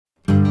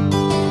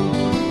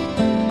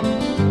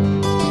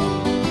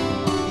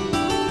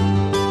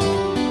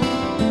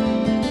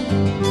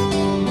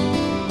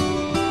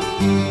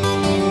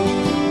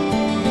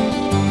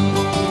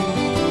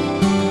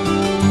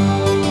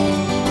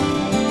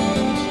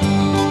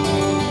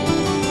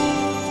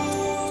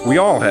We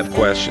all have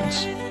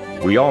questions.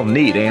 We all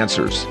need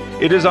answers.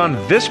 It is on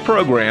this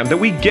program that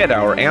we get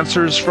our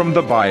answers from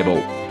the Bible.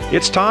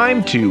 It's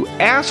time to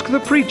Ask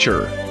the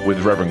Preacher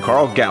with Reverend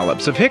Carl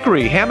Gallups of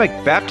Hickory Hammock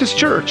Baptist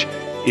Church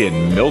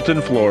in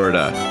Milton,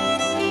 Florida.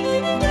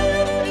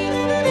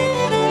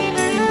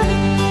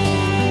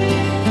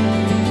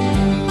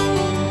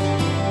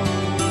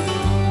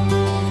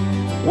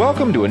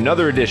 Welcome to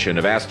another edition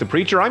of Ask the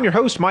Preacher. I'm your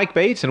host, Mike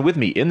Bates, and with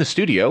me in the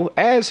studio,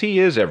 as he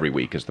is every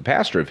week, is the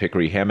pastor of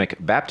Hickory Hammock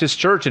Baptist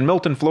Church in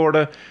Milton,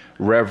 Florida,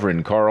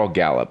 Reverend Carl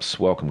Gallups.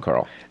 Welcome,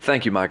 Carl.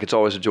 Thank you, Mike. It's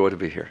always a joy to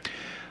be here.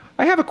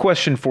 I have a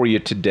question for you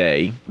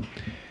today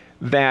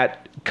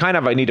that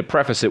I need to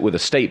preface it with a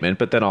statement,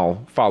 but then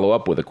I'll follow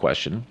up with a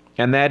question.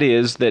 And that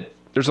is that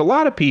there's a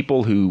lot of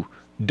people who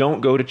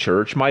don't go to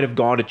church, might have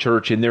gone to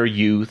church in their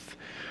youth,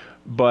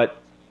 but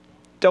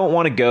don't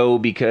want to go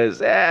because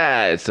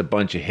it's a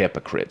bunch of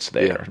hypocrites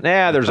there.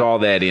 There's all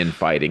that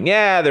infighting.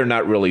 They're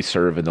not really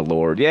serving the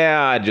Lord.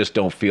 I just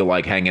don't feel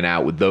like hanging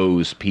out with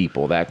those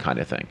people, that kind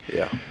of thing.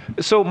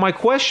 So my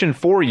question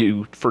for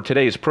you for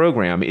today's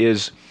program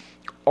is,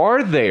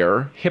 are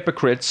there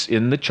hypocrites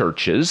in the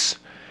churches?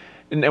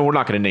 And we're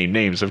not going to name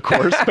names, of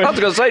course. I was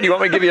going to say, do you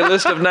want me to give you a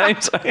list of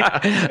names?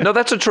 No,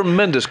 that's a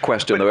tremendous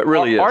question, though. It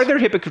really is. Are there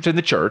hypocrites in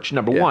the church,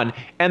 number one?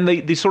 And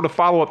the sort of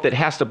follow-up that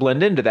has to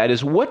blend into that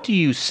is, what do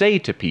you say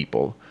to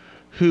people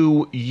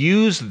who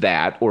use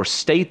that or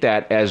state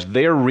that as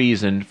their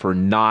reason for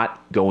not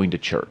going to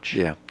church?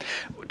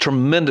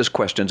 Tremendous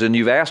questions. And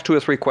you've asked 2 or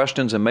 3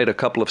 questions and made a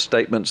couple of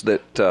statements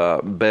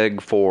that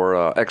beg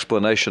for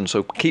explanation.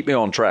 So keep me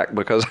on track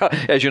because,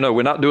 as you know,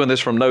 we're not doing this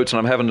from notes and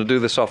I'm having to do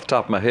this off the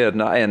top of my head.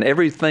 And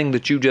everything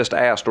that you just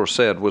asked or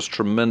said was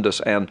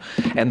tremendous. And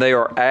they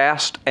are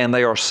asked and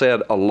they are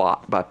said a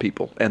lot by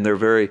people. And they're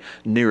very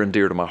near and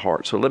dear to my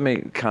heart. So let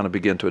me kind of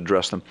begin to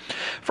address them.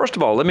 First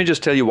of all, let me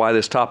just tell you why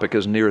this topic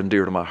is near and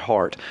dear to my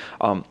heart.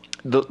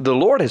 The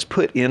Lord has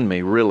put in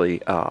me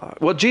really,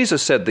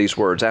 Jesus said these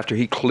words after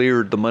he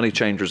cleared the money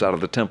changers out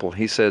of the temple.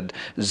 He said,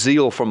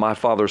 "Zeal for my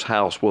Father's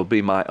house will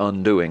be my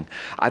undoing."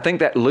 I think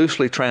that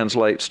loosely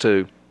translates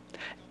to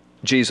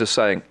Jesus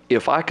saying,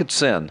 if I could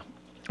sin,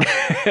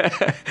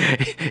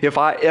 if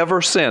I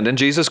ever sinned, and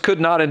Jesus could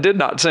not and did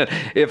not sin,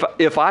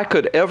 if I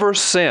could ever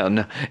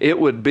sin, it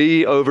would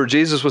be over.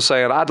 Jesus was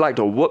saying, I'd like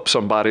to whoop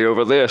somebody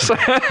over this.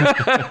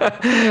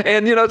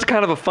 And it's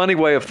kind of a funny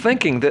way of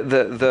thinking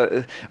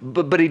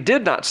but he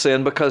did not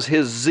sin because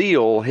his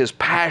zeal, his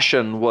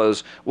passion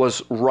was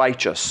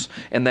righteous,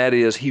 and that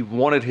is he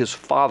wanted his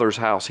Father's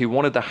house. He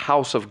wanted the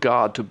house of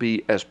God to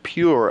be as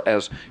pure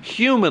as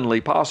humanly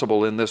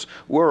possible in this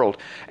world,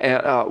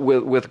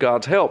 with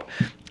God's help.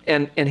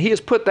 And he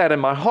has put that in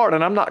my heart,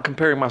 and I'm not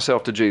comparing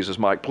myself to Jesus,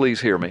 Mike, please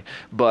hear me,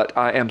 but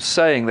I am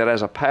saying that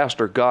as a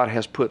pastor, God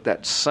has put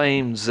that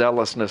same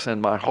zealousness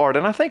in my heart,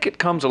 and I think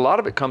a lot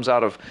of it comes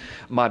out of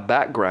my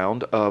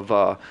background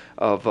I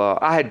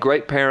had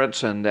great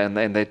parents, and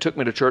they took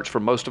me to church for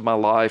most of my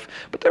life,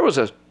 but there was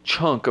a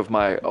chunk of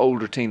my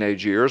older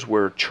teenage years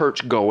where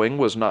church going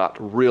was not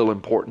real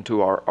important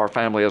to our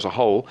family as a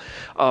whole.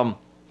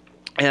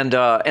 And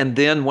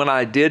then when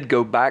I did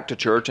go back to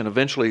church and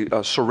eventually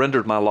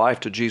surrendered my life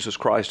to Jesus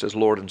Christ as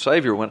Lord and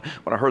Savior, when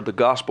I heard the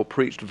gospel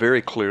preached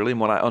very clearly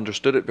and when I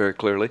understood it very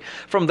clearly,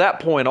 from that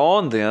point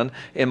on then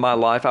in my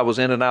life, I was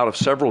in and out of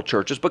several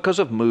churches because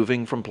of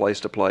moving from place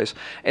to place.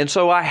 And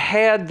so I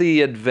had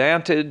the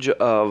advantage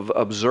of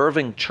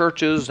observing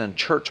churches and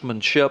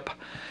churchmanship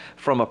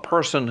from a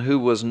person who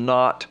was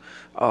not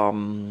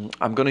I'm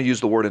going to use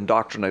the word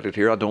indoctrinated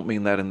here. I don't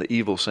mean that in the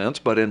evil sense,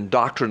 but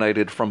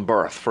indoctrinated from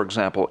birth, for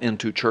example,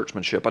 into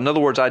churchmanship. In other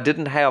words, I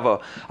didn't have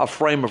a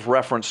frame of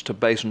reference to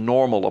base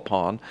normal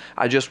upon.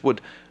 I just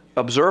would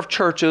observe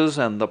churches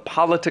and the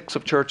politics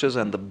of churches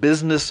and the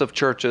business of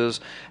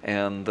churches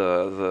and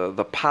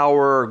the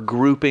power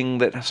grouping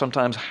that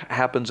sometimes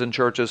happens in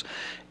churches,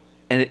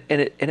 and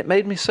it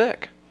made me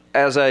sick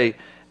as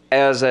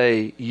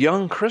a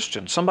young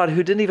Christian, somebody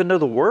who didn't even know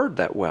the word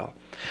that well.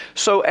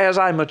 So as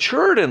I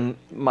matured in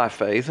my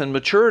faith and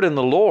matured in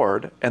the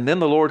Lord, and then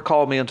the Lord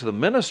called me into the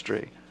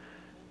ministry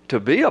to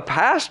be a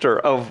pastor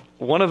of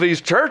one of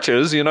these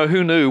churches,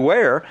 who knew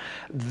where,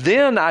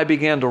 then I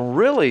began to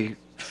really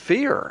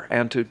fear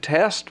and to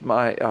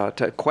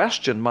to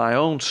question my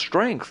own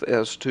strength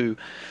as to,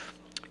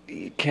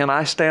 can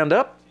I stand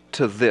up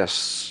to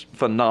this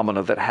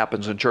phenomena that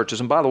happens in churches?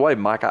 And by the way,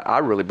 Mike, I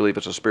really believe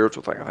it's a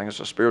spiritual thing. I think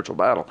it's a spiritual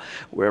battle.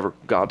 Wherever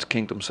God's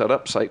kingdom set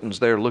up, Satan's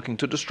there looking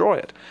to destroy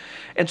it.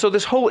 And so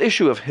this whole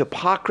issue of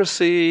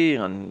hypocrisy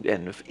and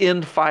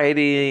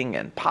infighting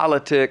and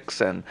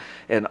politics and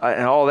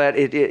all that,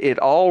 it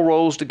all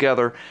rolls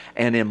together.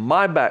 And in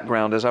my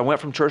background, as I went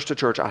from church to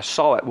church, I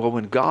saw it. Well,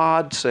 when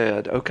God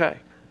said, okay,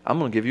 I'm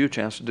going to give you a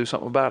chance to do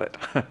something about it.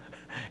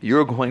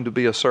 You're going to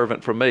be a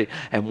servant for me.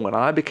 And when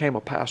I became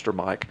a pastor,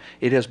 Mike,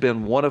 it has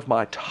been one of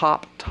my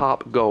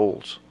top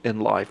goals in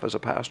life as a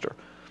pastor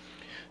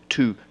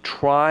to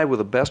try with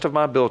the best of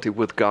my ability,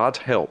 with God's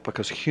help,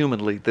 because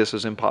humanly this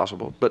is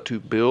impossible, but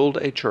to build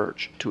a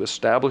church, to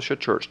establish a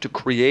church, to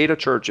create a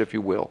church, if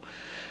you will,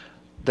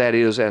 that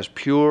is as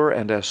pure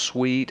and as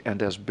sweet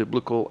and as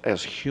biblical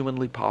as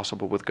humanly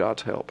possible with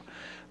God's help.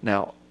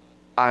 Now,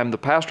 I'm the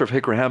pastor of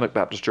Hickory Hammock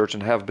Baptist Church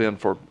and have been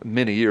for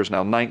many years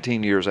now,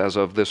 19 years as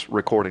of this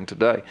recording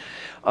today.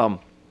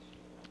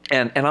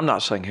 And I'm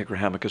not saying Hickory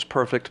Hammock is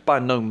perfect. By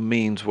no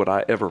means would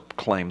I ever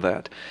claim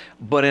that.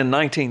 But in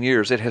 19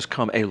 years, it has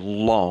come a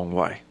long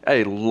way,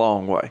 a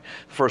long way.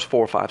 The first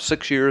 4, 5,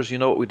 6 years, you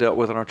know what we dealt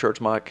with in our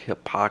church, Mike?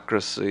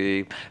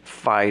 Hypocrisy,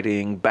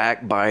 fighting,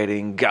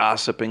 backbiting,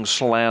 gossiping,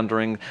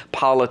 slandering,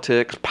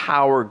 politics,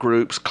 power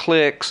groups,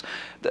 cliques.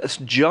 That's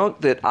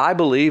junk that I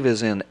believe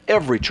is in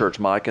every church,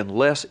 Mike,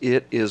 unless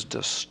it is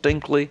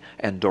distinctly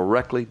and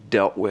directly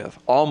dealt with.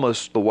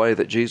 Almost the way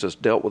that Jesus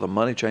dealt with the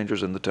money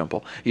changers in the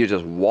temple. You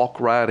just walk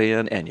right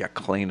in and you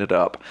clean it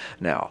up.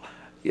 Now,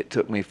 it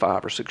took me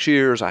 5 or 6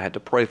 years. I had to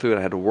pray through it.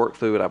 I had to work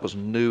through it. I was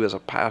new as a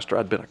pastor.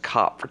 I'd been a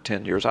cop for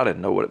 10 years. I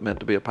didn't know what it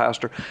meant to be a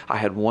pastor. I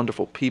had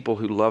wonderful people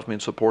who loved me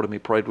and supported me,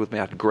 prayed with me.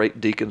 I had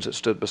great deacons that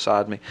stood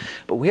beside me.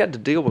 But we had to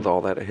deal with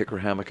all that at Hickory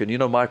Hammock. And you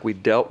know, Mike, we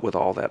dealt with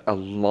all that a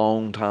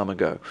long time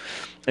ago.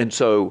 And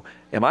so,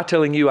 am I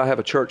telling you I have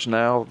a church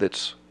now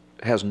that's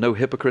has no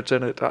hypocrites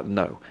in it?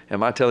 No.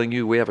 Am I telling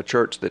you we have a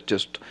church that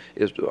just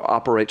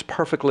operates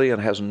perfectly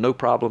and has no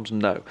problems?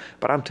 No.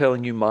 But I'm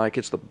telling you, Mike,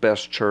 it's the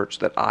best church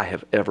that I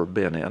have ever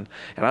been in.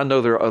 And I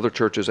know there are other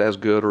churches as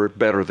good or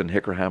better than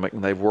Hickory Hammock,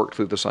 and they've worked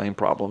through the same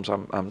problems.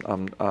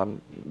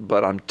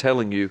 But I'm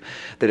telling you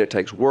that it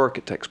takes work,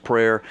 it takes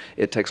prayer,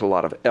 it takes a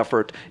lot of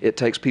effort, it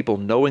takes people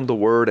knowing the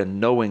Word and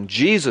knowing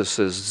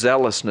Jesus'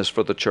 zealousness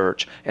for the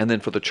church, and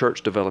then for the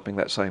church developing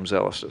that same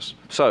zealousness.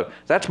 So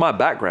that's my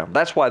background.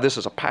 That's why this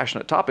is a passionate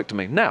topic to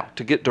me. Now,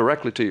 to get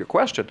directly to your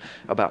question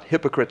about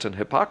hypocrites and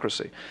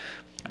hypocrisy,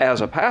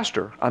 as a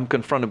pastor, I'm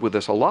confronted with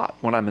this a lot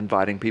when I'm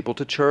inviting people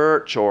to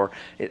church, and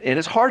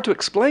it's hard to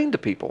explain to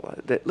people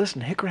that,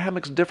 listen, Hickory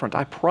Hammock's different,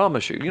 I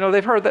promise you. You know,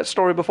 they've heard that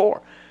story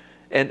before.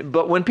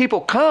 But when people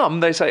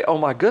come, they say, "Oh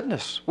my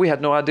goodness, we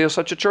had no idea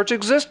such a church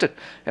existed."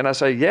 And I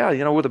say, "Yeah,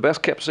 you know, we're the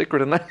best kept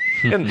secret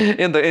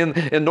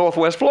in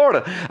Northwest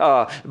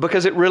Florida,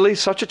 because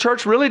such a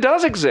church really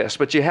does exist.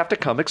 But you have to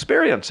come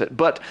experience it."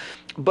 But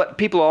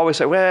people always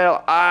say,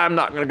 "Well, I'm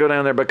not going to go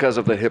down there because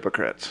of the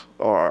hypocrites,"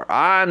 or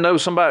 "I know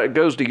somebody that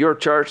goes to your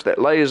church that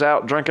lays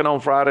out drinking on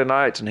Friday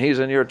nights, and he's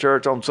in your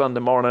church on Sunday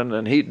morning,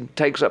 and he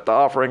takes up the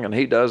offering, and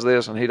he does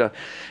this, and he does."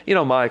 You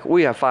know, Mike,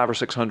 we have 500 or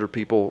 600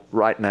 people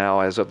right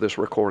now, as of this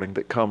recording,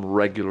 that come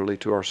regularly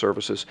to our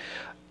services.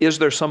 Is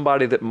there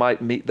somebody that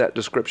might meet that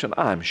description?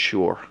 I'm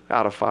sure.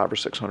 Out of 500 or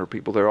 600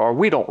 people there are.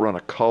 We don't run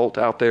a cult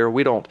out there.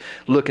 We don't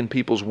look in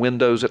people's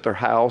windows at their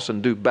house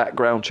and do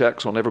background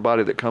checks on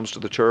everybody that comes to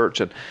the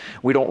church, and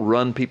we don't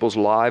run people's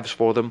lives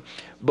for them.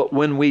 But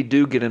when we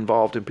do get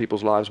involved in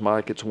people's lives,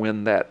 Mike, it's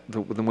when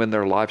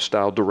their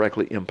lifestyle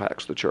directly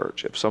impacts the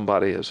church. If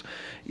somebody is,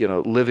 you know,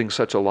 living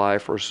such a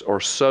life or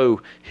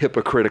so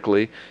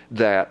hypocritically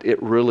that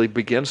it really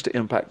begins to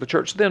impact the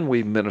church, then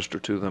we minister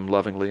to them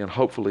lovingly and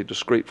hopefully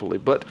discreetly.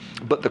 But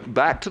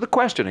back to the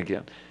question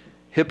again,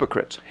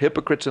 hypocrites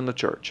in the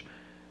church.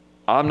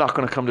 I'm not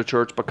going to come to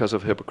church because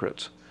of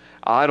hypocrites.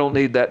 I don't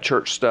need that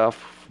church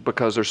stuff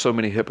because there's so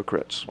many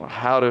hypocrites. Well,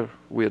 how do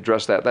we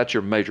address that? That's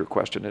your major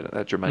question, isn't it?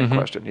 That's your main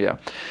question, yeah.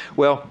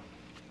 Well,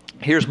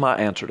 here's my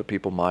answer to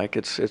people, Mike.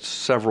 It's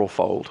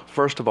several-fold.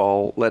 First of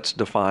all, let's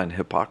define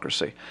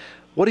hypocrisy.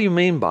 What do you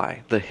mean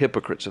by the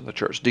hypocrites in the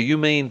church? Do you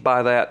mean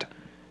by that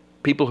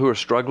people who are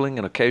struggling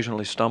and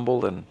occasionally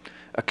stumble and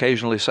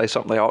occasionally say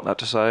something they ought not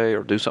to say,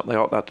 or do something they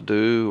ought not to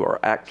do, or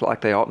act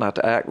like they ought not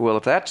to act? Well,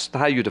 if that's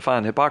how you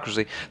define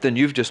hypocrisy, then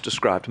you've just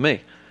described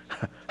me.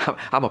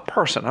 I'm a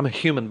person. I'm a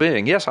human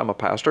being. Yes, I'm a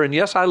pastor, and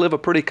yes, I live a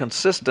pretty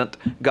consistent,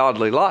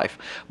 godly life.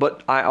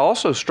 But I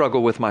also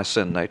struggle with my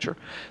sin nature.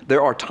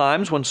 There are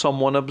times when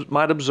someone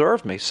might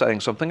observe me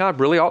saying something I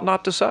really ought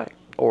not to say,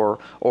 or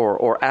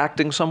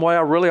acting some way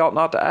I really ought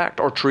not to act,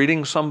 or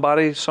treating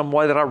somebody some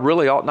way that I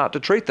really ought not to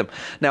treat them.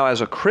 Now,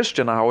 as a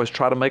Christian, I always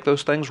try to make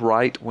those things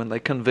right when they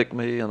convict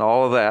me and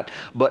all of that.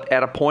 But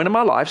at a point in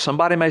my life,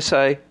 somebody may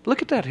say,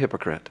 "Look at that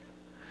hypocrite."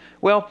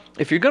 Well,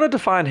 if you're going to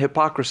define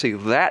hypocrisy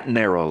that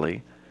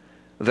narrowly,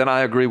 then I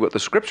agree with the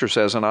Scripture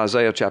says in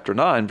Isaiah chapter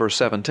 9, verse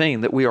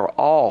 17, that we are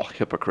all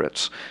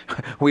hypocrites.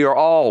 We are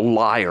all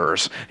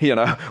liars. You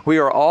know, we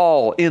are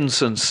all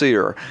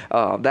insincere.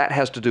 That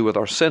has to do with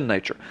our sin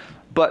nature.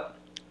 But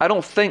I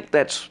don't think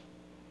that's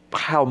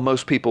how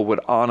most people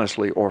would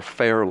honestly or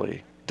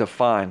fairly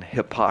define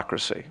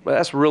hypocrisy. But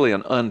that's really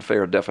an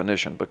unfair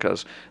definition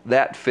because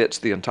that fits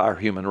the entire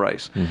human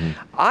race.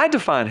 I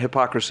define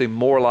hypocrisy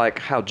more like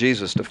how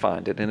Jesus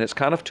defined it, and it's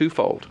kind of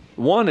twofold.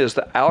 One is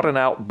the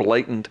out-and-out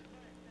blatant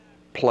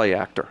play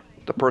actor,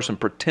 the person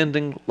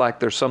pretending like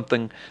there's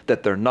something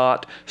that they're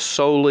not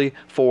solely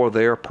for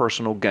their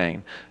personal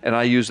gain. And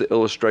I use the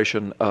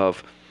illustration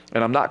of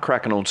and I'm not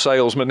cracking on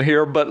salesmen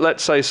here, but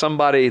let's say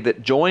somebody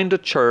that joined a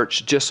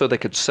church just so they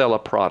could sell a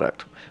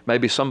product.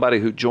 Maybe somebody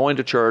who joined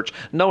a church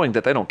knowing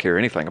that they don't care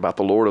anything about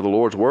the Lord or the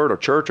Lord's Word or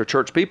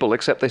church people,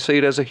 except they see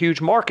it as a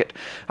huge market.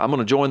 I'm going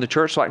to join the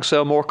church so I can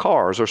sell more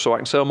cars, or so I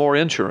can sell more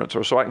insurance,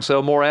 or so I can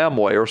sell more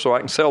Amway, or so I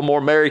can sell more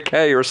Mary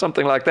Kay, or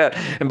something like that.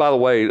 And by the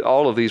way,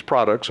 all of these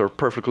products are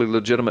perfectly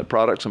legitimate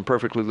products and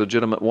perfectly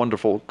legitimate,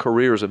 wonderful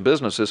careers and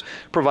businesses,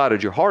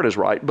 provided your heart is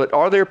right. But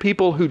are there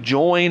people who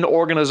join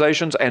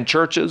organizations and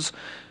churches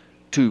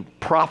to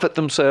profit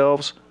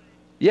themselves?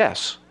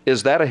 Yes.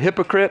 Is that a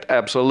hypocrite?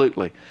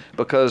 Absolutely.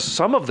 Because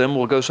some of them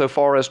will go so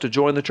far as to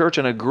join the church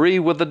and agree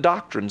with the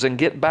doctrines and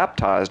get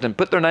baptized and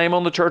put their name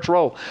on the church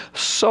roll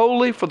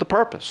solely for the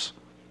purpose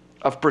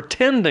of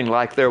pretending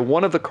like they're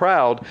one of the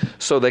crowd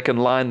so they can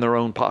line their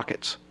own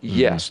pockets.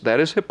 Yes, that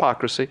is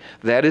hypocrisy.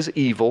 That is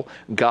evil.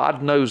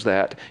 God knows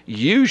that.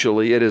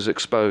 Usually it is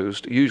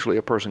exposed. Usually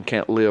a person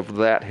can't live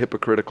that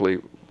hypocritically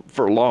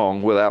for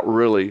long without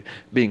really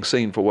being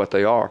seen for what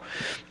they are.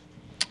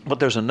 But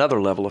there's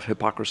another level of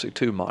hypocrisy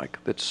too, Mike,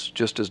 that's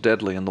just as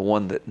deadly, and the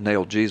one that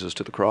nailed Jesus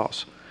to the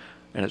cross.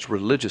 And it's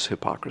religious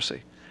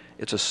hypocrisy.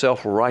 It's a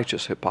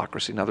self-righteous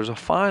hypocrisy. Now, there's a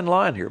fine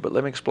line here, but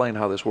let me explain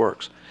how this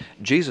works.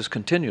 Jesus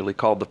continually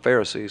called the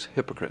Pharisees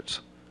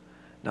hypocrites.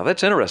 Now,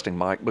 that's interesting,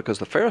 Mike, because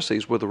the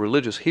Pharisees were the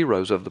religious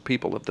heroes of the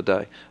people of the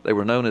day. They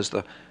were known as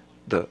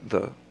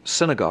the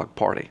synagogue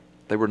party.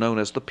 They were known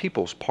as the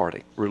people's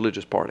party,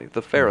 religious party,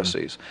 the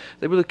Pharisees.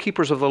 They were the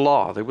keepers of the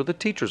law. They were the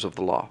teachers of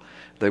the law.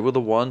 They were the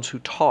ones who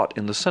taught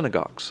in the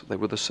synagogues. They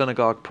were the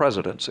synagogue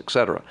presidents,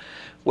 etc.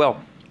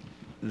 Well,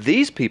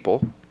 these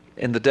people,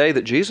 in the day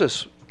that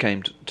Jesus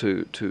came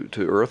to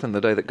earth, and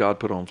the day that God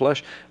put on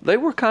flesh, they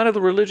were kind of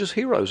the religious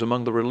heroes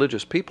among the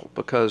religious people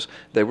because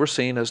they were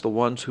seen as the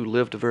ones who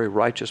lived a very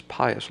righteous,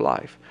 pious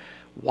life.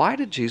 Why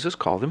did Jesus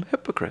call them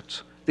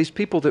hypocrites? These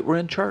people that were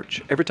in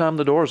church every time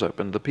the doors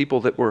opened, the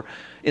people that were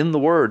in the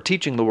Word,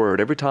 teaching the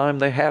Word every time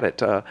they had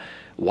it.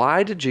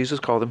 Why did Jesus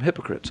call them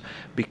hypocrites?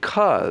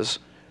 Because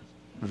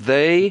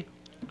they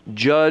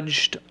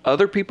judged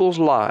other people's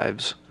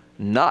lives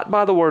not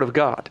by the Word of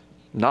God,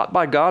 not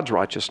by God's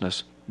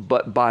righteousness,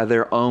 but by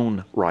their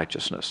own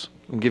righteousness.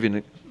 I'm giving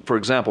you, for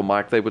example,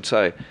 Mike, they would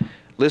say,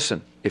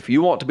 listen, if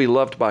you want to be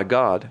loved by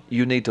God,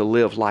 you need to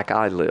live like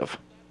I live.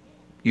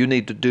 You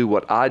need to do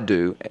what I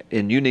do,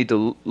 and you need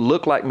to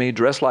look like me,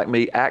 dress like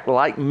me, act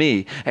like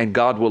me, and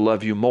God will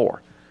love you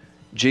more.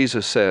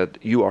 Jesus said,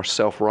 you are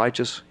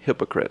self-righteous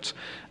hypocrites.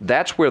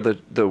 That's where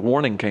the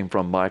warning came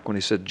from, Mike, when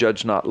he said,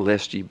 judge not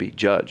lest ye be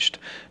judged.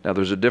 Now,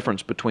 there's a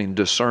difference between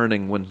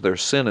discerning when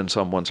there's sin in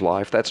someone's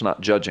life. That's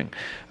not judging.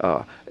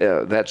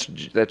 That's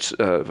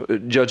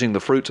judging the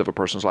fruits of a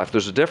person's life.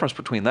 There's a difference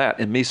between that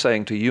and me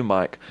saying to you,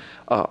 Mike,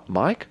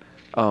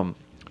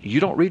 you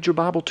don't read your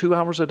Bible 2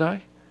 hours a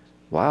day?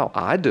 Wow,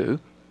 I do.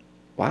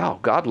 Wow,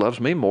 God loves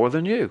me more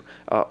than you.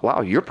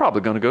 Wow, you're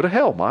probably going to go to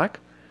hell, Mike.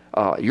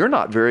 You're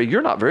not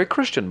very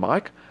Christian,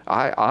 Mike.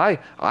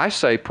 I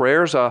say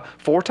prayers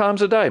 4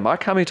 times a day.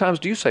 Mike, how many times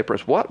do you say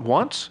prayers? What,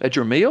 once at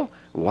your meal?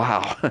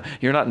 Wow,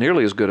 you're not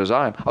nearly as good as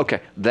I am.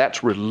 Okay,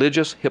 that's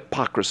religious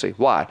hypocrisy.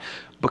 Why?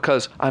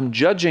 Because I'm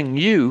judging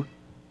you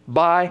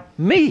by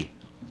me.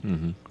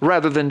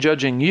 Rather than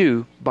judging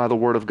you by the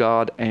Word of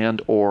God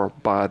and or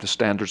by the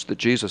standards that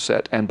Jesus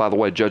set, and by the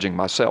way, judging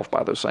myself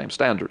by those same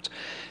standards.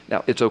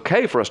 Now, it's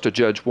okay for us to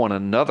judge one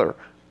another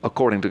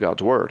according to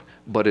God's Word,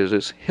 but it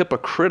is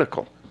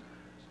hypocritical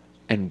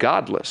and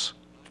godless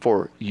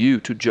for you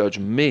to judge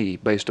me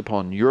based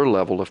upon your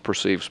level of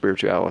perceived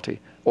spirituality,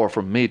 or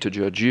for me to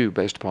judge you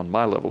based upon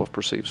my level of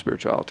perceived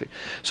spirituality.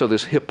 So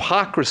this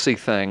hypocrisy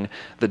thing,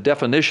 the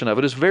definition of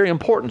it is very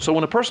important. So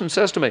when a person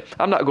says to me,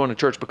 I'm not going to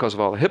church because of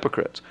all the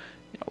hypocrites,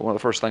 one of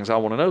the first things I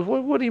want to know is,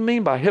 what do you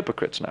mean by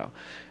hypocrites now?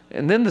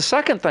 And then the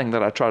second thing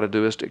that I try to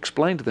do is to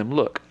explain to them,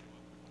 look,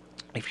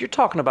 if you're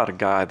talking about a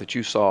guy that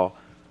you saw,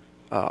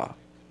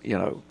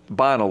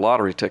 buying a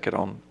lottery ticket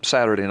on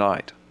Saturday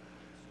night,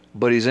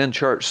 but he's in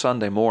church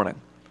Sunday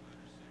morning,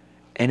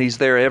 and he's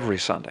there every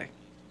Sunday,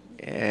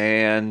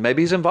 and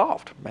maybe he's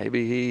involved.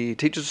 Maybe he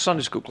teaches a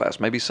Sunday school class.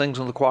 Maybe he sings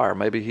in the choir.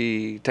 Maybe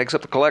he takes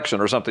up the collection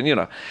or something,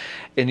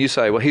 And you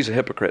say, well, he's a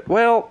hypocrite.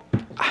 Well,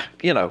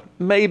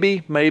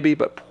 maybe,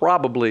 but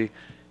probably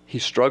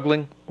he's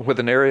struggling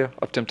with an area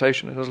of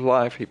temptation in his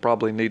life. He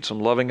probably needs some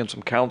loving and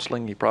some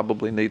counseling. He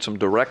probably needs some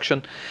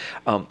direction.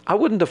 I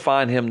wouldn't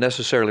define him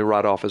necessarily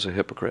right off as a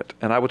hypocrite.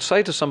 And I would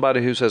say to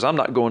somebody who says, I'm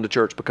not going to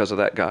church because of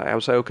that guy, I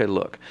would say, okay,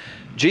 look,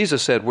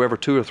 Jesus said, wherever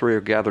 2 or 3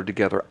 are gathered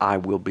together, I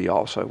will be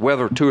also.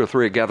 Whether 2 or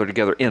 3 are gathered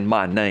together in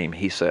my name,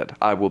 he said,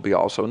 I will be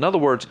also. In other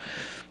words,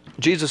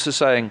 Jesus is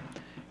saying,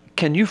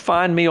 can you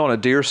find me on a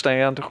deer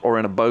stand or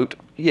in a boat?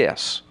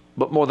 Yes.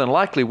 But more than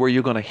likely, where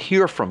you're going to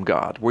hear from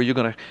God, where you're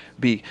going to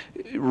be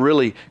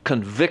really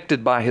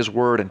convicted by His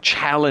Word and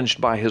challenged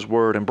by His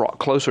Word and brought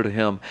closer to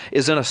Him,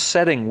 is in a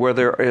setting where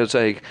there is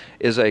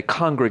a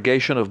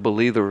congregation of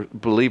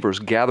believers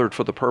gathered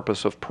for the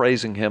purpose of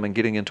praising Him and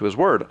getting into His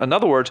Word. In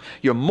other words,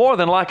 you're more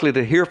than likely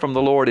to hear from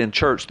the Lord in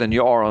church than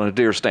you are on a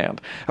deer stand.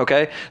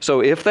 Okay?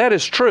 So if that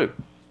is true,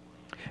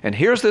 And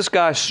here's this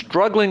guy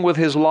struggling with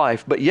his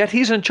life, but yet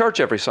he's in church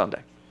every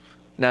Sunday.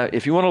 Now,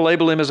 if you want to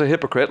label him as a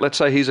hypocrite, let's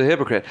say he's a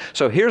hypocrite.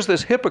 So here's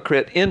this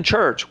hypocrite in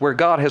church where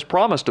God has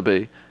promised to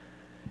be,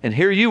 and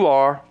here you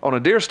are on a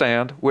deer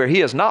stand where he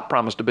has not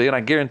promised to be, and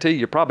I guarantee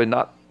you're probably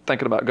not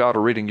thinking about God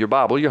or reading your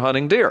Bible, you're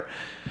hunting deer.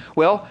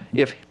 Well,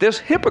 if this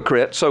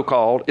hypocrite,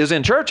 so-called, is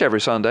in church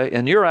every Sunday,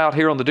 and you're out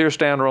here on the deer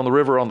stand or on the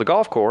river or on the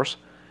golf course,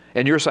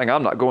 and you're saying,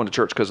 I'm not going to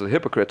church because of the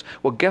hypocrites,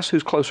 well, guess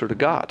who's closer to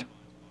God?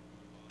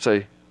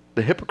 See,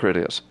 the hypocrite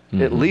is.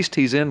 Mm-hmm. At least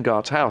he's in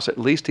God's house. At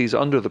least he's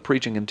under the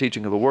preaching and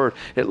teaching of the Word.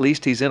 At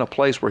least he's in a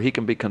place where he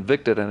can be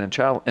convicted and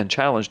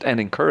challenged and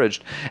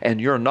encouraged,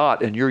 and you're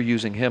not, and you're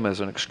using him as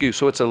an excuse.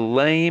 So it's a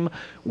lame,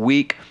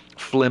 weak,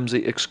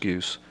 flimsy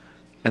excuse.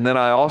 And then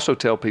I also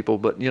tell people,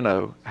 but you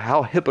know,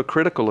 how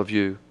hypocritical of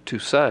you to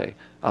say,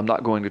 I'm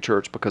not going to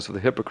church because of the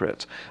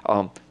hypocrites.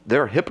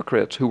 There are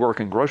hypocrites who work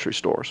in grocery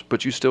stores,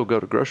 but you still go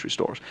to grocery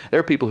stores. There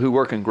are people who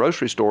work in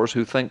grocery stores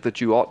who think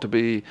that you ought to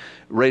be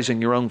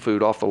raising your own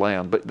food off the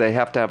land, but they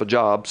have to have a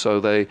job, so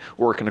they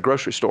work in a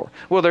grocery store.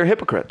 Well, they're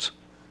hypocrites,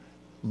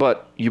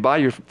 but you buy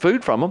your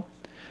food from them.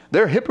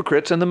 They're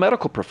hypocrites in the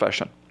medical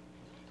profession,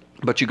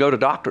 but you go to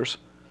doctors.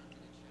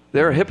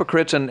 There are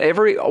hypocrites in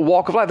every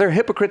walk of life. There are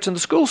hypocrites in the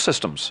school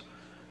systems.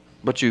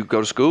 But you go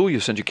to school, you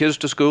send your kids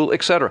to school,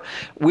 etc.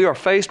 We are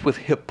faced with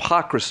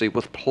hypocrisy,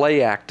 with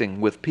play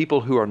acting, with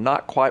people who are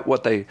not quite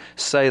what they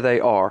say they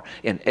are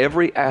in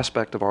every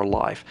aspect of our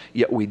life,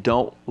 yet we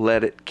don't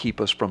let it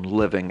keep us from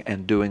living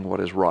and doing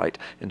what is right.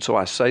 And so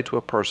I say to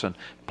a person,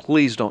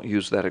 please don't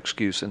use that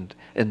excuse in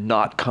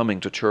not coming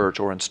to church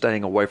or in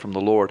staying away from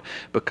the Lord,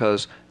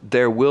 because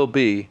there will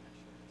be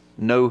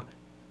no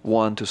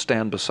one to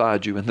stand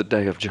beside you in the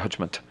day of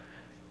judgment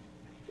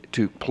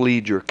to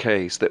plead your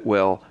case that,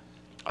 well,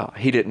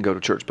 he didn't go to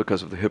church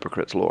because of the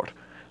hypocrites, Lord.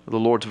 The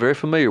Lord's very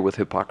familiar with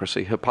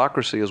hypocrisy.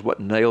 Hypocrisy is what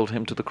nailed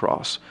him to the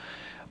cross.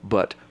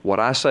 But what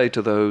I say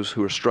to those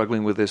who are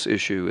struggling with this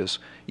issue is,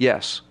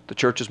 yes, the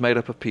church is made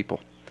up of people.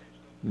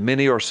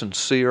 Many are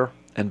sincere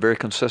and very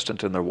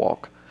consistent in their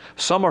walk.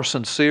 Some are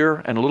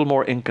sincere and a little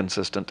more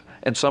inconsistent,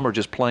 and some are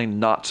just plain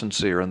not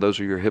sincere, and those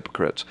are your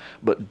hypocrites.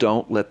 But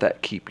don't let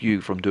that keep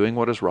you from doing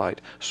what is right,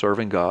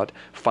 serving God,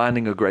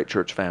 finding a great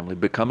church family,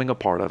 becoming a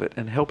part of it,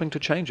 and helping to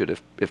change it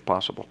if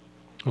possible.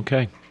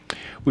 Okay.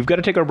 We've got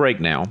to take our break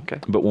now,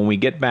 okay. But when we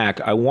get back,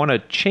 I want to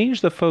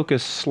change the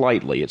focus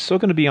slightly. It's still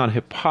going to be on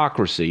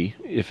hypocrisy,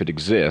 if it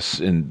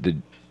exists, in the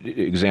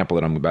example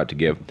that I'm about to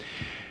give.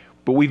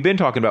 But we've been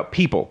talking about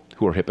people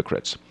who are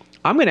hypocrites.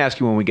 I'm going to ask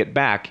you when we get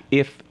back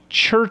if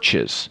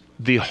churches,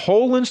 the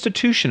whole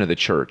institution of the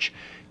church,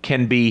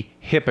 can be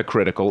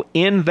hypocritical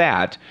in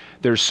that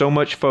there's so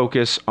much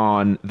focus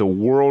on the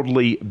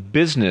worldly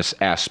business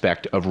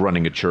aspect of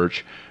running a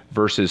church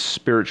versus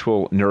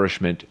spiritual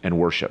nourishment and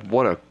worship.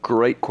 What a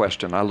great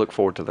question. I look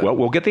forward to that. Well,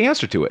 we'll get the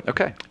answer to it.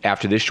 Okay.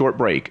 After this short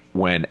break,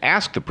 when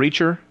Ask the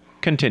Preacher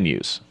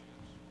continues.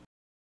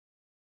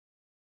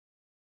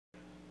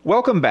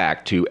 Welcome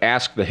back to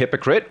Ask the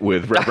Hypocrite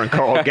with Reverend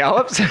Carl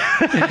Gallups.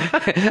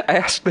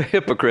 Ask the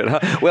Hypocrite,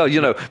 huh? Well, you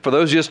know, for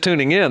those just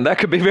tuning in, that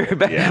could be very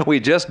bad. Yeah.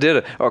 We just did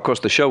it. Of course,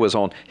 the show is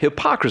on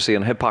hypocrisy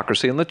and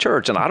hypocrisy in the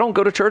church. And I don't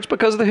go to church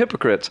because of the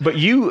hypocrites. But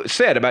you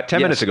said about 10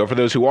 Yes. minutes ago, for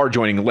those who are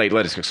joining late,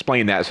 let us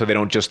explain that so they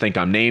don't just think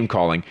I'm name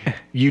calling.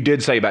 You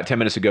did say about 10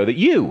 minutes ago that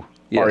you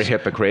are a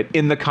hypocrite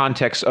in the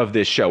context of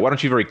this show. Why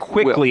don't you very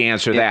quickly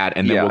answer that,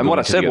 and then we'll go and what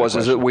I into said the other was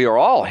is that we are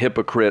all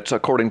hypocrites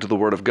according to the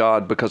Word of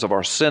God because of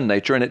our sin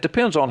nature, and it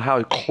depends on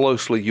how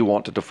closely you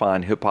want to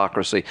define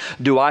hypocrisy.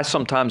 Do I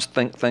sometimes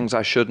think things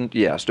I shouldn't?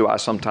 Yes. Do I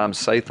sometimes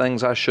say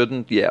things I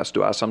shouldn't? Yes.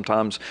 Do I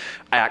sometimes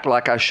act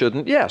like I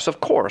shouldn't? Yes, of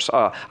course.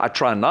 I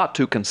try not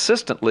to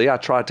consistently. I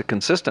try to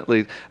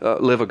consistently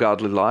live a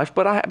godly life,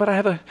 but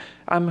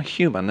I'm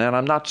human, and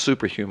I'm not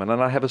superhuman,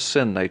 and I have a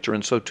sin nature,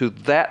 and so to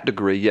that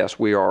degree, yes,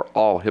 we are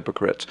all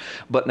hypocrites.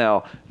 But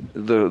now,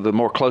 the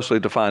more closely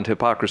defined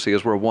hypocrisy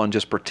is where one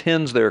just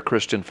pretends they're a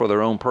Christian for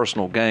their own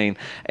personal gain,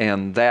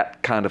 and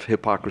that kind of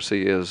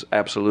hypocrisy is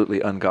absolutely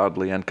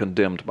ungodly and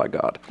condemned by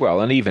God. Well,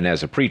 and even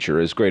as a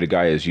preacher, as great a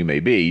guy as you may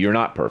be, you're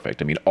not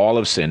perfect. I mean, all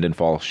have sinned and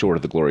fall short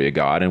of the glory of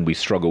God, and we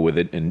struggle with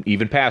it, and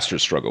even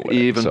pastors struggle with it.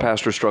 Even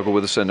pastors struggle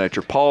with the sin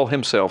nature. Paul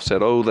himself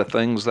said, oh, the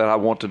things that I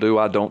want to do,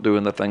 I don't do,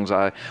 and the things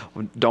I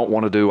don't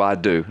want to do, I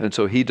do. And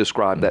so he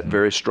described that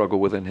very struggle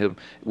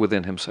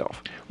within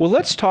himself. Well,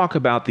 let's talk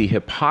about the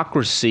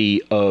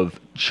hypocrisy of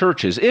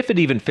churches, if it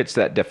even fits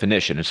that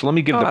definition. And so let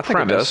me give the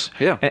premise.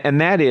 Yeah.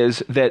 And that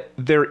is that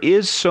there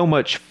is so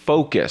much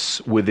focus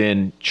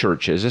within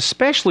churches,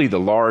 especially the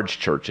large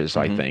churches,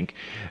 I think,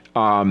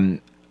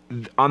 on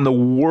the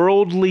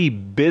worldly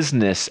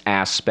business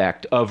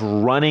aspect of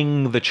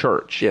running the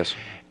church. Yes.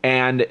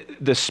 And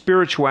the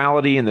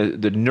spirituality and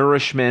the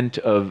nourishment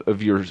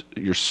of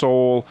your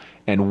soul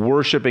and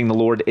worshiping the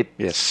Lord,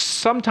 it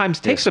sometimes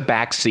takes a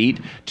back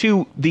seat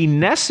to the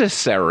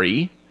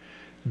necessary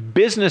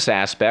business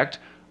aspect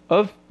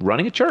of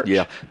running a church.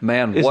 Yeah,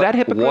 man. Is that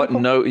hypocritical?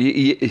 No.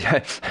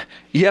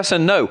 Yes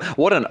and no.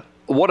 What an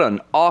What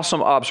an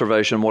awesome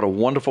observation. What a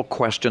wonderful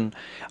question.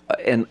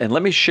 And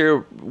let me share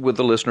with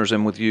the listeners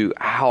and with you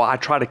how I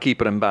try to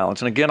keep it in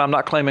balance. And again, I'm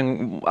not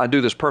claiming I do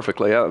this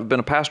perfectly. I've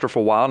been a pastor for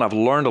a while, and I've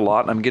learned a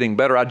lot, and I'm getting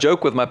better. I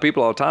joke with my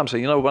people all the time,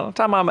 say, by the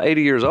time I'm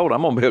 80 years old,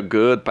 I'm going to be a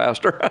good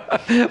pastor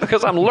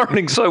because I'm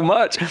learning so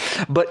much.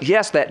 But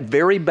yes, that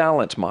very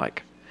balance,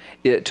 Mike,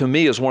 it, to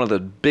me, is one of the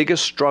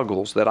biggest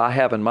struggles that I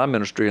have in my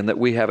ministry and that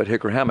we have at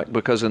Hickory Hammock,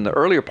 because in the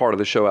earlier part of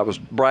the show, I was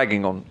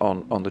bragging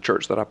on the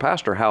church that I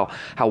pastor, how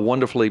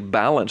wonderfully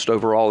balanced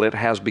overall it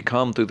has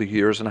become through the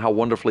years and how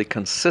wonderfully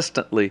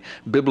consistently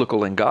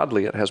biblical and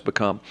godly it has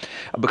become,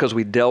 because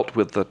we dealt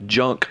with the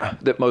junk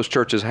that most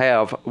churches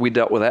have. We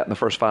dealt with that in the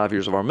first 5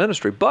 years of our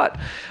ministry. But,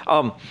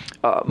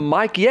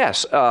 Mike,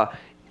 yes,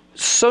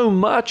 so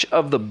much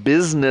of the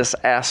business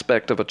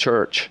aspect of a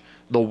church,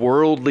 the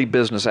worldly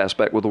business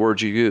aspect with the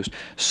words you used,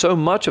 so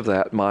much of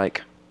that,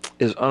 Mike,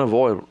 is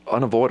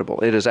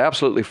unavoidable. It is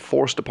absolutely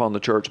forced upon the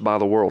church by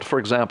the world. For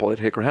example, at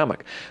Hickory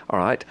Hammock, all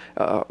right,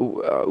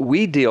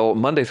 we deal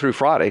Monday through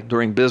Friday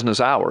during business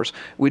hours.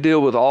 We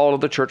deal with all of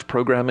the church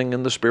programming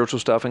and the spiritual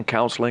stuff and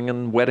counseling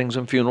and weddings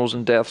and funerals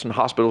and deaths and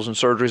hospitals and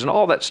surgeries and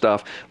all that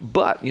stuff.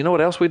 But you know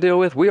what else we deal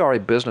with? We are a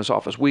business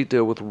office. We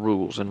deal with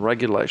rules and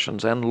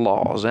regulations and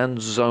laws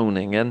and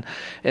zoning and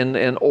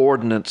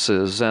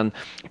ordinances and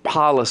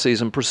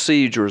policies and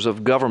procedures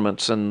of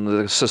governments and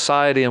the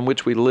society in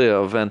which we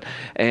live, and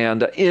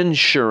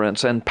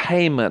insurance and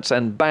payments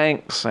and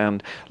banks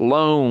and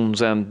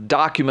loans and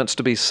documents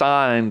to be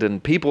signed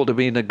and people to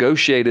be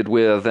negotiated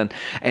with,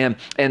 and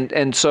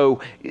so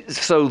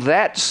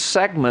that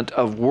segment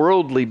of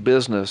worldly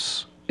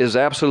business is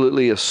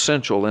absolutely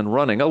essential in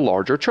running a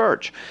larger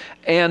church.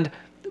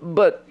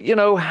 But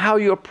how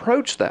you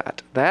approach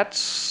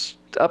that's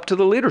up to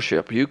the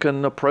leadership. You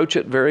can approach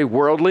it very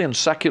worldly and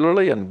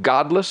secularly and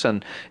godless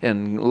and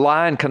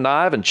lie and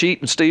connive and cheat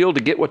and steal to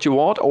get what you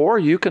want, or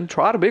you can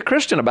try to be a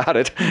Christian about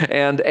it.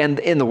 And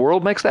the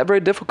world makes that very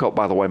difficult,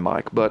 by the way,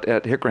 Mike. But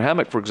at Hickory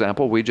Hammock, for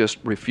example, we just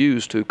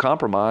refuse to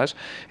compromise,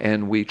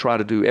 and we try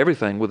to do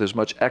everything with as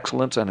much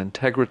excellence and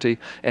integrity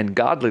and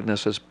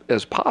godliness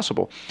as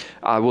possible.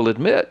 I will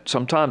admit,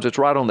 sometimes it's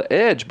right on the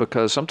edge,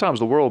 because sometimes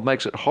the world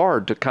makes it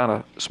hard to kind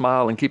of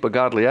smile and keep a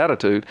godly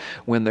attitude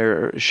when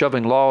they're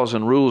shoving laws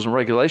and rules and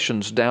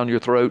regulations down your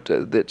throat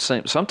that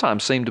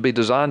sometimes seem to be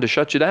designed to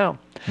shut you down.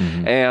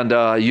 Mm-hmm. And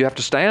you have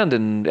to stand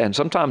and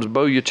sometimes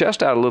bow your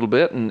chest out a little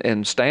bit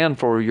and stand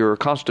for your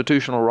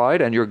constitutional right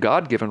and your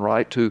God-given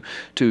right to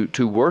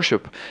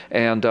worship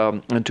and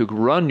to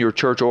run your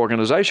church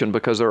organization,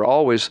 because there are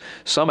always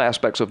some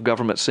aspects of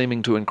government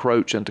seeming to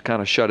encroach and to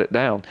kind of shut it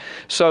down.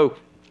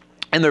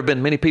 And there have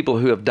been many people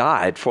who have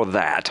died for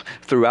that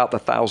throughout the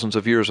thousands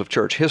of years of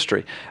church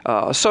history.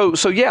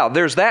 So yeah,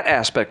 there's that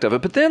aspect of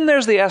it. But then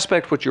there's the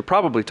aspect which you're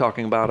probably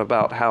talking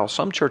about how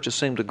some churches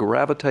seem to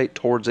gravitate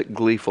towards it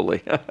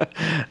gleefully.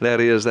 That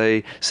is,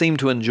 they seem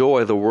to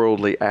enjoy the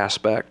worldly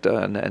aspect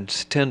and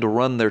tend to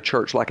run their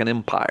church like an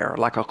empire,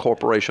 like a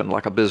corporation,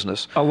 like a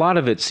business. A lot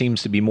of it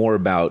seems to be more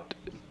about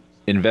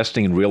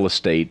investing in real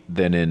estate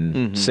than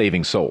in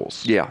saving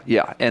souls. Yeah.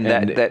 And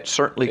that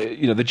certainly...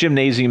 the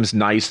gymnasium's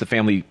nice, the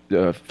family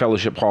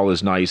fellowship hall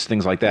is nice,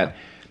 things like that.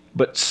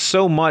 But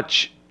so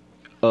much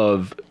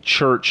of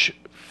church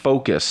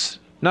focus,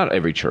 not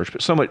every church,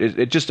 but so much,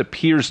 it just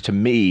appears to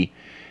me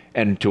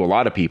and to a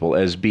lot of people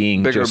as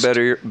being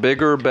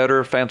bigger,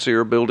 better,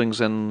 fancier buildings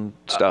and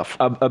stuff.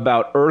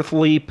 About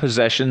earthly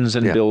possessions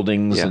and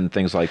buildings and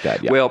things like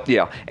that. Yeah. Well,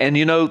 yeah. And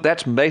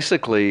that's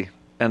basically...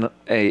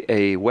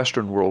 a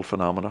Western world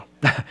phenomena,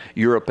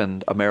 Europe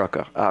and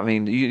America. I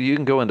mean, you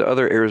can go into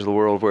other areas of the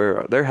world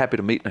where they're happy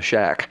to meet in a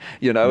shack,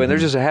 and they're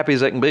just as happy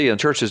as they can be, and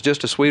church is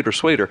just as sweet or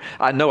sweeter.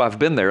 I know, I've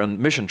been there on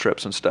mission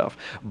trips and stuff.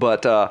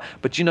 But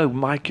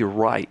Mike, you're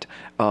right.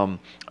 Let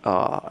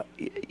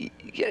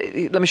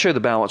me show you the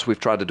balance we've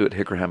tried to do at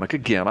Hickory Hammock.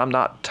 Again, I'm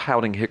not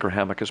touting Hickory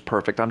Hammock as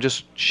perfect. I'm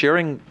just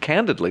sharing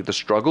candidly the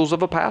struggles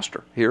of a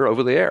pastor here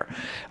over the air,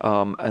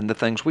 and the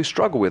things we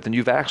struggle with. And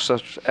you've asked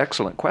such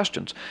excellent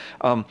questions.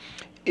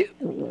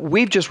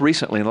 We've just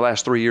recently, in the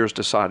last 3 years,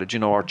 decided,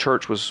 our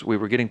church we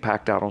were getting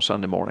packed out on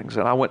Sunday mornings.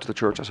 And I went to the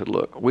church, I said,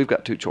 look, we've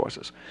got two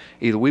choices.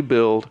 Either we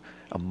build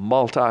a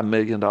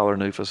multi-million-dollar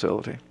new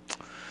facility,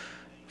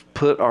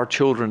 put our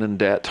children in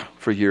debt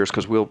for years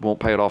because we won't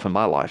pay it off in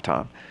my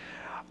lifetime,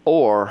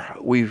 or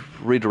we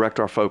redirect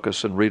our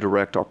focus and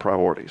redirect our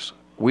priorities.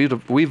 We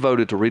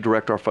voted to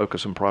redirect our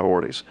focus and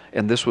priorities,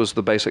 and this was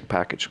the basic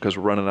package because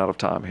we're running out of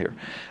time here.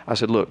 I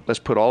said, look, let's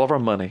put all of our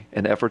money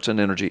and efforts and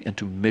energy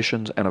into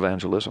missions and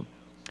evangelism,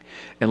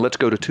 and let's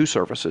go to 2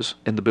 services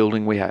in the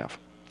building we have.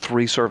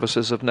 3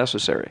 services if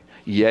necessary.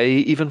 Yea,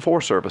 even 4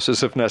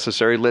 services if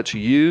necessary. Let's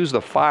use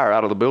the fire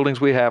out of the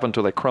buildings we have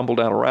until they crumble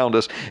down around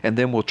us, and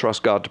then we'll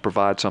trust God to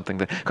provide something.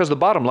 Because the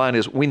bottom line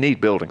is we need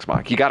buildings,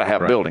 Mike. You got to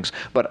have buildings.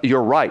 But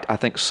you're right. I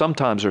think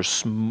sometimes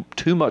there's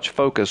too much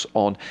focus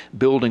on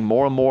building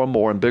more and more and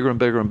more and bigger and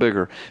bigger and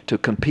bigger to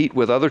compete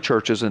with other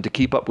churches and to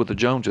keep up with the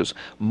Joneses.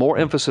 More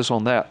emphasis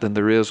on that than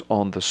there is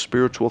on the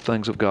spiritual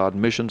things of God,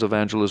 missions,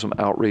 evangelism,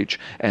 outreach,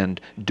 and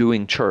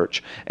doing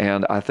church.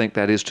 And I think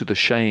that is to the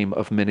shame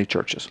of many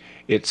churches.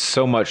 It's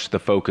so much the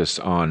focus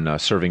on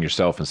serving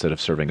yourself instead of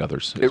serving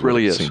others. It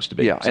really is. Seems to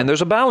be. Yeah, and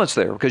there's a balance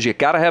there because you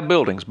got to have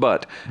buildings,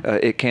 but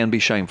it can be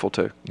shameful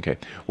too. Okay.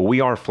 Well,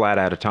 we are flat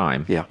out of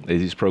time. Yeah.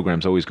 These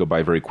programs always go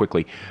by very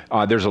quickly.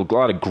 There's a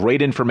lot of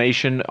great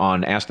information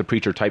on Ask the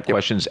Preacher type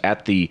questions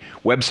at the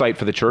website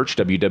for the church,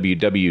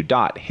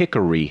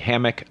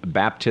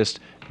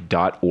 www.hickoryhammockbaptist.org.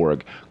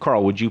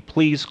 Carl, would you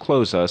please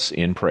close us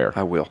in prayer?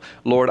 I will.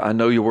 Lord, I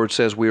know your word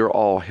says we are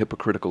all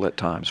hypocritical at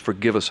times.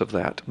 Forgive us of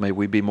that. May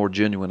we be more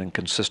genuine and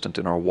consistent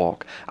in our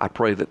walk. I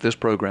pray that this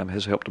program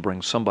has helped to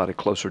bring somebody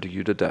closer to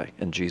you today.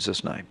 In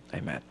Jesus' name,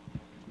 amen.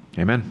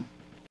 Amen.